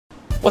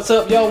What's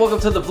up, y'all? Welcome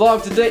to the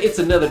vlog today. It's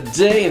another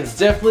day and it's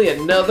definitely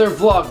another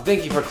vlog.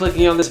 Thank you for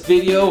clicking on this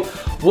video.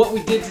 What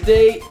we did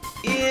today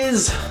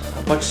is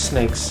a bunch of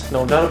snakes.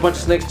 No, not a bunch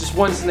of snakes, just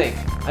one snake.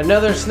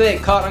 Another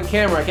snake caught on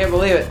camera. I can't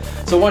believe it.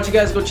 So why don't you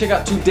guys go check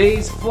out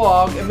today's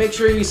vlog and make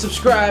sure you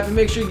subscribe and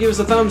make sure you give us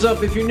a thumbs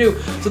up if you're new.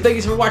 So thank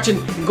you for watching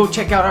and go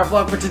check out our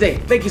vlog for today.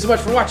 Thank you so much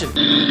for watching.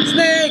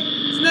 Snake!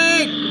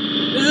 Snake!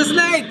 There's a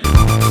snake!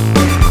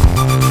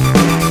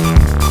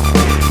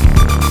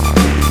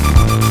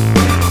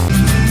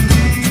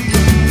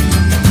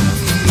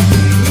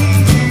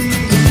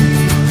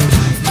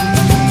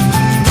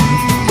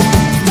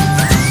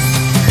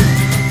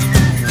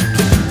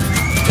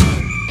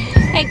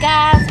 Hey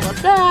guys,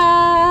 what's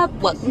up?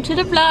 Welcome to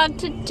the vlog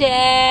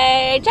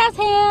today. Jazz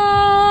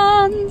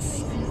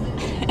hands!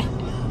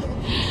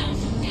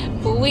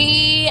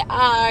 We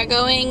are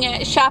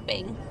going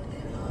shopping.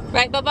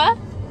 Right, Bubba?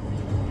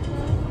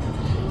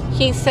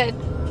 He said,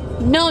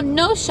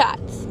 no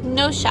shots.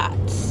 No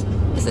shots.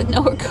 I said,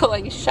 no, we're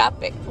going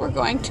shopping. We're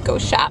going to go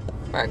shop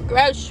for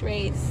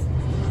groceries.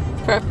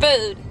 For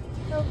food.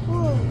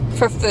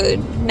 For food,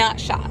 not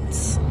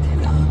shots.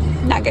 No,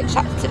 not good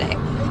shots today.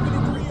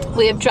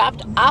 We have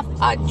dropped off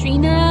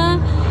Audrina,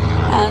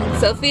 and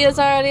Sophia's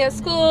already at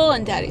school,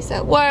 and Daddy's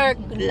at work,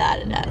 la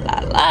la la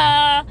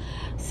la.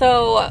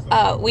 So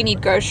we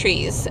need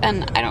groceries,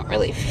 and I don't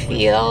really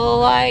feel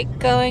like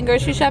going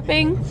grocery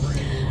shopping,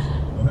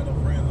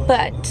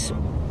 but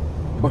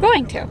we're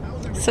going to,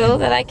 so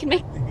that I can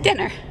make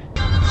dinner.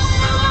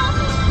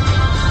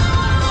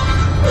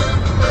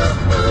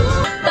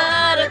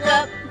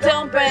 Buttercup,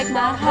 don't break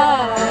my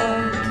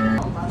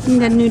heart. You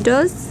got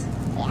noodles?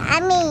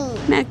 Yummy.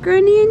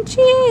 Macaroni and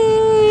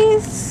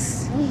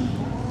cheese.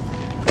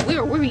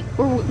 We're winging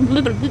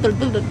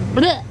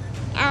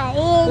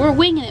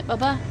it,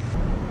 Bubba.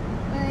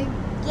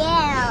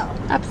 Yeah.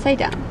 Upside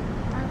down.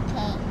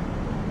 Okay.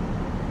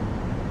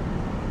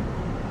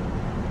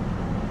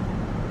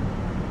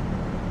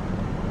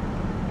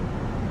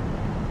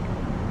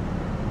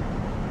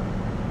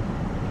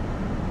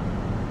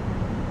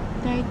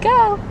 There you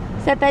go.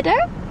 Is that better?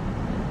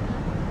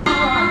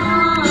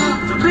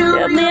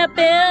 Build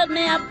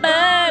me a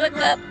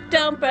buttercup,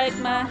 don't break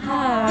my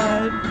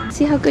heart.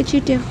 See how good you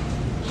do.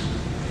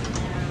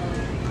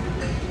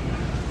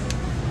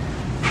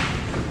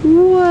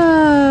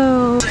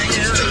 Whoa.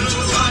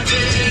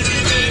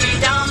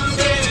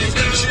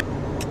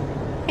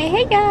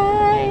 Hey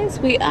guys,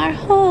 we are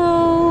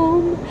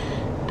home.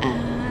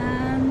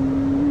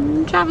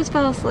 Travis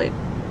fell asleep.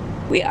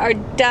 We are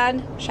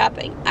done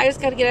shopping. I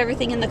just gotta get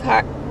everything in the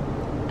car.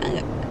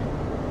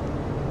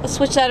 Let's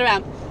switch that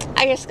around.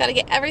 I just gotta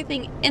get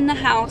everything in the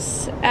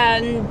house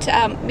and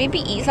maybe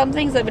eat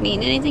something because I haven't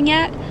eaten anything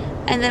yet.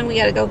 And then we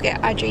gotta go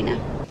get Audrina.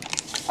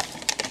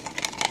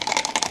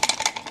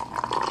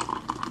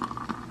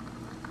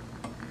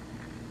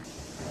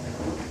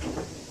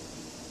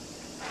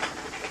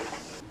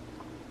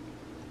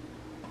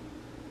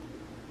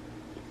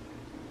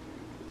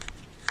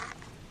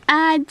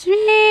 Audrina!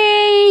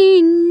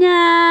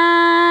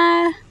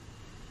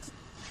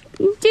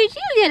 Did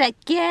you get a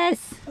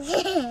kiss?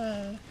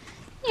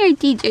 Your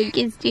teacher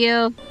kissed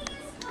you.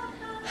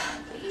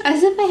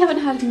 As if I haven't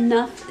had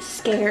enough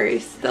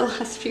scares the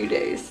last few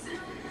days.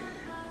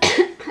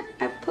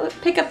 I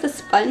pick up the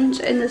sponge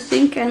in the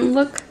sink and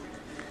look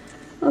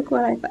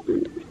what I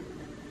found.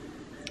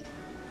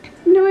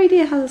 No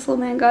idea how this little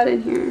man got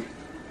in here.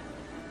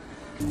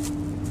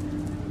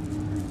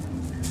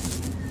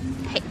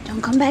 Hey,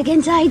 don't come back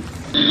inside.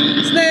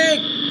 Snake!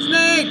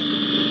 Snake!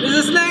 There's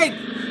a snake!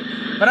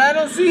 But I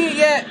don't see it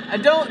yet. I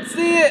don't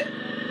see it.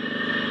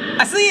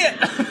 I see it!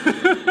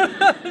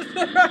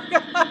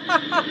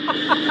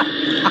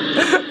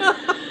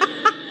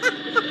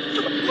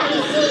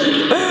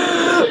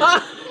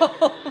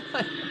 Oh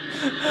my.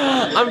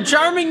 I'm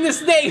charming the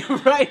snake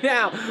right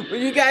now, but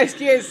you guys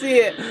can't see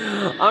it.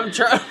 I'm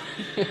charming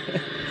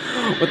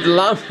with the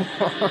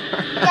lawnmower.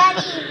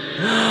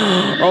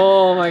 Daddy.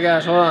 Oh my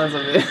gosh, hold on a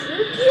second.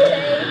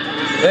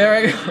 There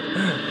I go.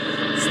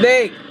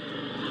 Snake!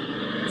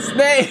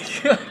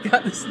 Snake! I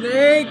got the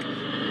snake!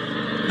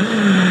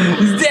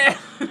 He's dead!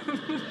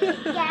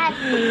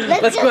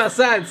 Dad, Let's go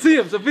outside. See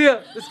him,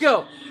 Sophia. Let's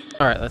go.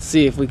 All right, let's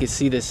see if we can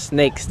see this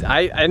snake.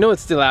 I know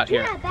it's still out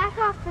here. Yeah, back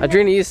off.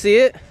 Audrina, you see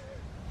it?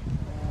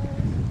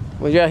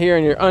 Was you out here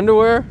in your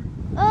underwear?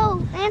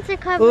 Oh, ants are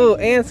covered. Ooh,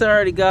 ants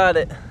already got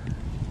it.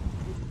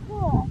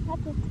 Cool.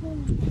 That's a tiny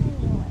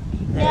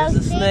one. There's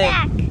the snake.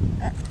 Back.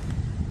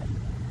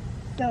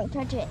 Don't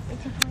touch it.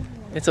 It's a poison.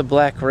 It's a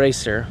black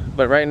racer,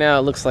 but right now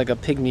it looks like a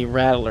pygmy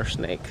rattler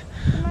snake.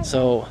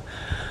 So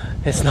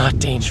it's not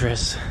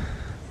dangerous.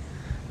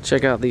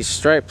 Check out these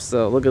stripes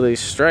though. Look at these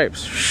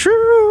stripes.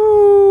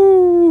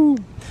 Shoo!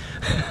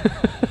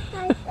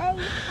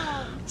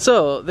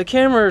 So the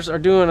cameras are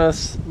doing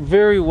us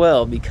very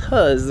well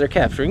because they're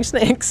capturing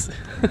snakes.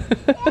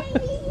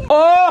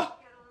 Oh!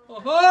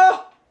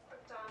 Oh!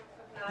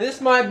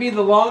 This might be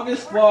the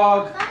longest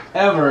vlog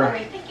ever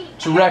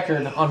to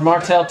record on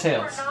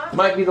Themartelltails.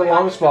 Might be the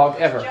longest vlog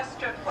ever.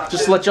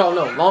 Just to let y'all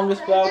know,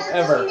 longest vlog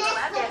ever.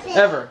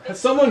 Ever.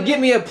 Someone get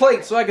me a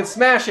plate so I can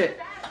smash it.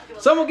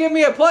 Someone give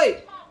me a plate.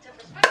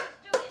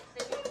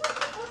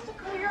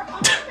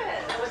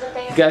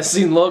 You guys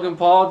seen Logan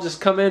Paul just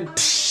come in,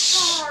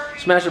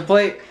 smash a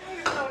plate?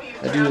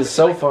 That dude is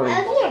so funny.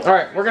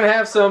 Alright, we're gonna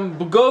have some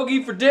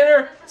bulgogi for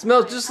dinner.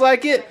 Smells just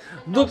like it.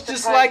 Looks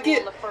just like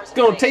it. It's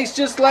gonna taste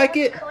just like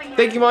it.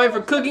 Thank you, Mommy,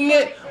 for cooking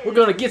it. We're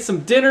gonna get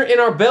some dinner in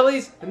our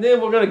bellies, and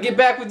then we're gonna get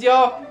back with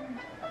y'all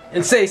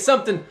and say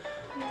something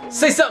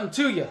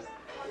to you.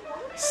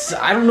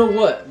 I don't know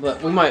what,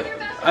 but we might.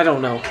 I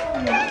don't know.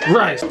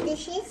 Right.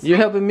 You're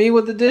helping me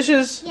with the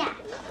dishes? Yeah.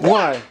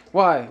 Why?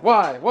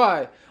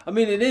 Why? I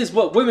mean, it is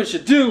what women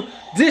should do.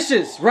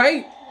 Dishes,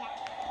 right?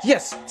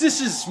 Yes,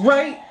 dishes,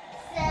 right?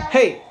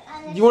 Hey,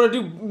 you want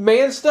to do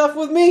man stuff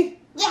with me?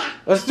 Yeah.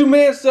 Let's do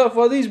man stuff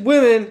while these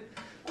women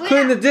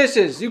clean the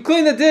dishes. You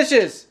clean the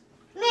dishes.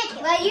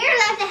 Well, you're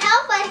allowed to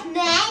help us,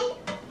 men.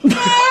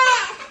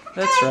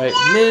 That's right.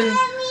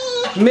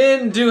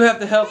 Men do have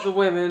to help the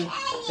women.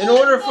 In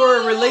order for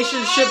a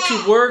relationship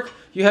to work,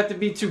 you have to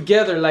be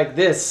together like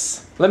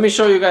this. Let me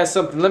show you guys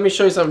something. Let me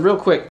show you something real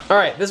quick.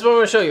 Alright, this is what I'm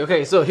going to show you.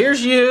 Okay, so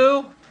here's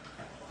you,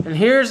 and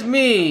here's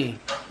me.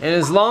 And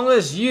as long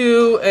as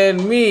you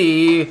and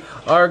me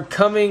are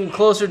coming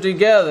closer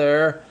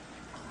together,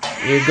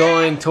 you're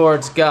going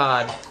towards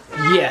God.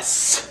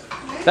 Yes.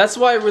 That's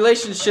why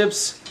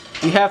relationships,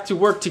 you have to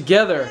work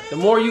together. The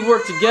more you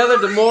work together,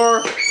 the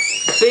more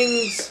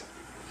things...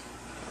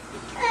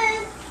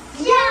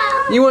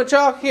 You want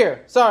chalk?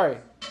 Here. Sorry.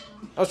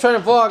 I was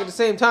trying to vlog at the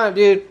same time,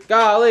 dude.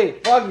 Golly.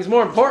 Vlogging is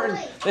more important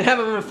than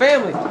having a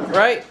family,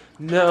 right?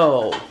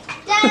 No.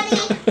 Daddy,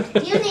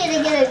 you need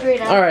to get a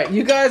burrito. Alright,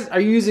 you guys, are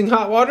you using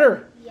hot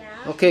water? Yeah.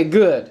 Okay,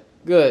 good.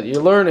 Good.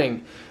 You're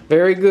learning.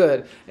 Very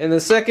good. And the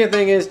second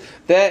thing is,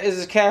 that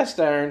is a cast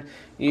iron.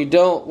 You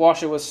don't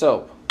wash it with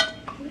soap.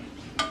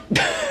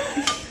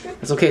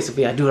 It's okay,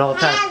 Sophia. I do it all the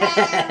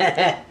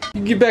time.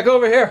 You get back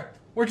over here.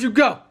 Where'd you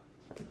go?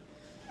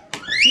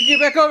 You get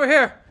back over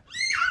here.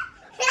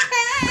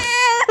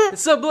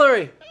 It's so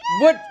blurry.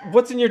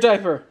 What's in your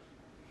diaper?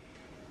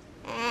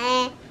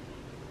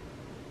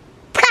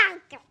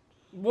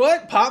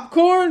 What?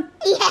 Popcorn?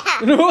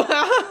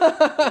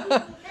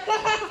 Yeah.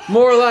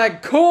 More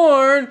like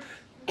corn.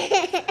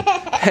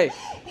 Hey,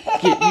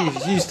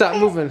 you stop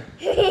moving.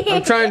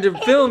 I'm trying to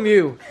film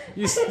you.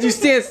 You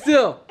stand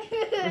still.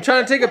 I'm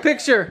trying to take a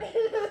picture.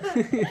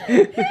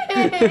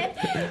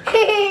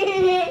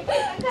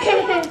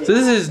 So this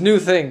is his new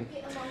thing.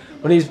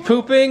 When he's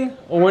pooping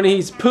or when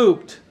he's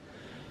pooped,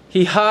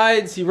 he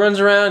hides, he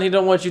runs around, he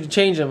don't want you to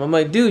change him. I'm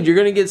like, dude, you're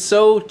gonna get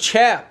so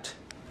chapped.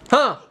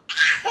 Huh?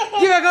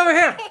 Get back over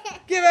here!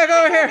 Get back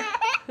over here!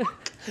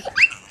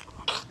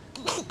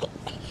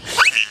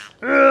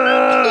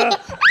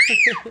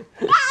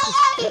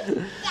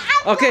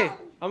 Okay,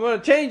 I'm gonna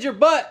change your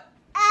butt.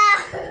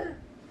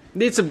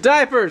 Need some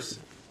diapers.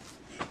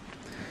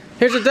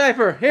 Here's a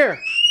diaper. Here.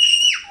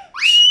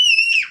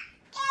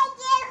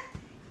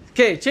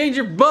 Okay, change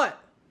your butt.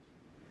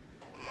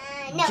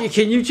 No.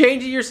 Can you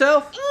change it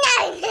yourself? No.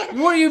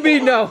 What do you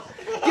mean no?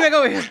 Get back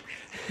over here.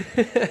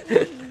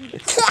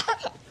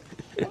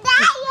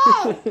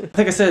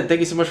 Like I said, thank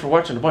you so much for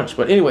watching a bunch.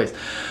 But anyways,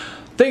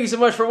 thank you so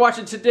much for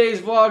watching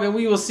today's vlog, and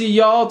we will see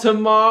y'all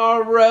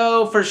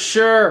tomorrow for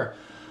sure.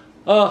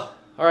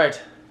 Alright.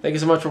 Thank you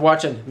so much for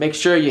watching. Make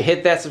sure you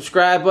hit that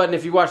subscribe button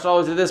if you watched all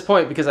the way to this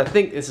point, because I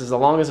think this is the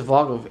longest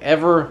vlog I've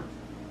ever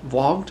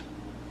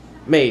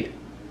made.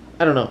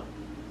 I don't know.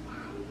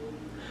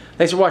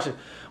 Thanks for watching.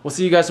 We'll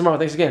see you guys tomorrow.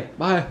 Thanks again.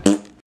 Bye.